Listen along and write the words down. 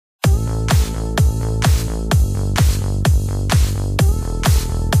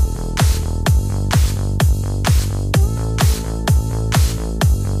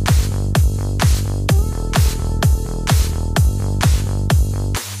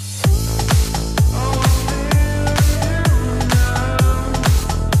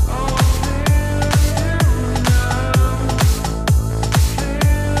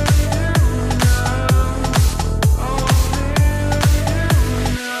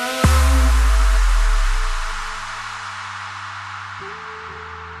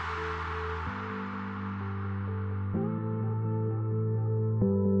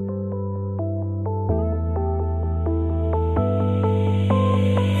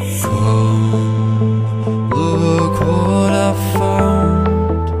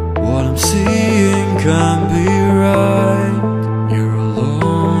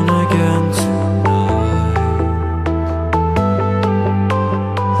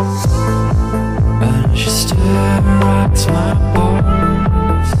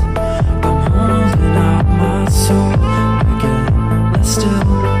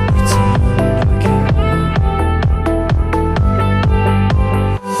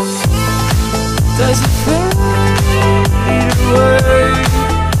Does it fade away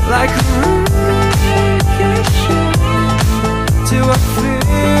like a ricochet? Do I feel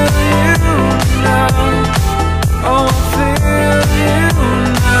you now? Oh, I feel you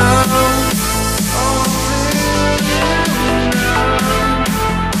now. Oh, I feel you now.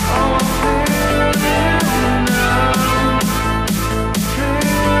 Oh, I feel you now. Feel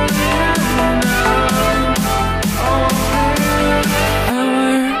you now. Oh, I feel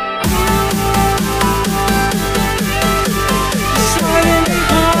you. Hiding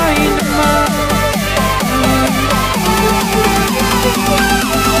behind the mask.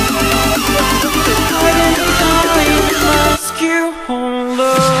 Hiding behind the mask you hold up.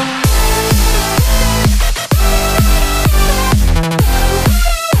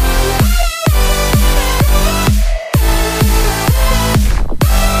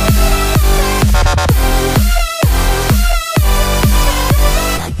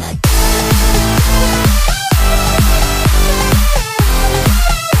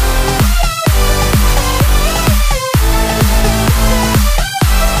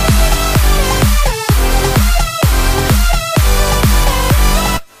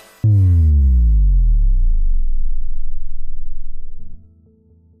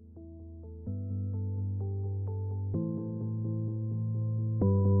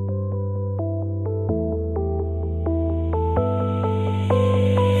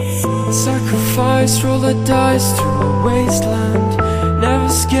 Sacrifice, roll the dice through a wasteland. Never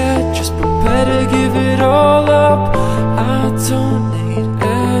scared, just prepare to give it all up. I don't need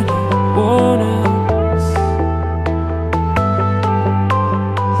anyone else,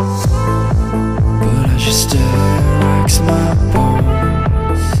 but as you stare, racks my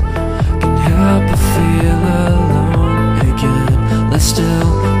bones. Can't help but feel alone again. Let's still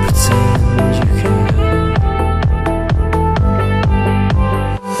pretend you can.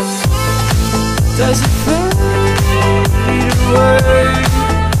 Does it fade away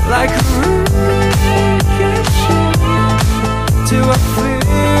like a ricochet? Do I feel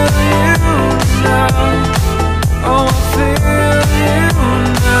you now? Oh, I feel